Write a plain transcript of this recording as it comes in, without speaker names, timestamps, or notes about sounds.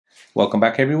Welcome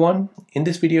back everyone. In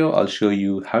this video, I'll show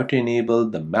you how to enable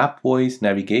the map voice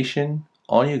navigation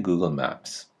on your Google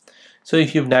Maps. So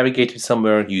if you've navigated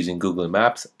somewhere using Google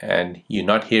Maps and you're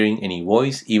not hearing any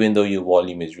voice, even though your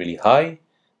volume is really high,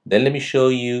 then let me show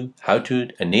you how to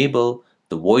enable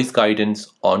the voice guidance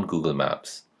on Google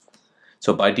Maps.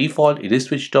 So by default, it is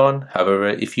switched on. However,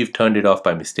 if you've turned it off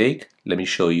by mistake, let me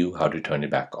show you how to turn it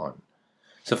back on.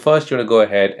 So first, you want to go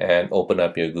ahead and open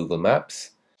up your Google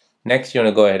Maps. Next, you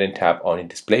want to go ahead and tap on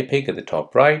Display Pic at the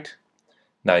top right.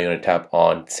 Now you want to tap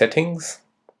on Settings.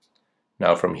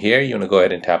 Now from here, you want to go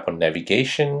ahead and tap on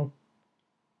Navigation.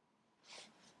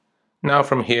 Now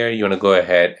from here, you want to go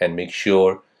ahead and make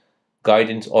sure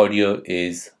Guidance Audio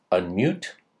is unmute.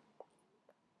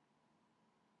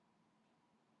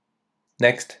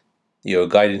 Next, your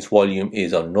guidance volume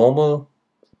is on normal.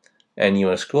 And you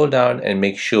want to scroll down and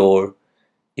make sure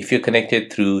if you're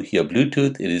connected through your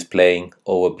Bluetooth, it is playing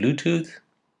over Bluetooth.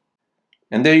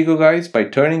 And there you go guys, by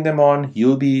turning them on,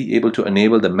 you'll be able to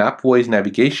enable the map voice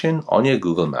navigation on your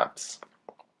Google Maps.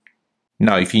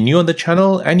 Now if you're new on the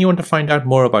channel and you want to find out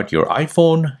more about your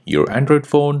iPhone, your Android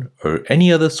phone, or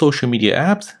any other social media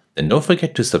apps, then don't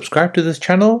forget to subscribe to this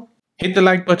channel. Hit the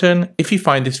like button if you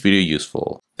find this video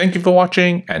useful. Thank you for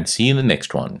watching and see you in the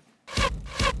next one.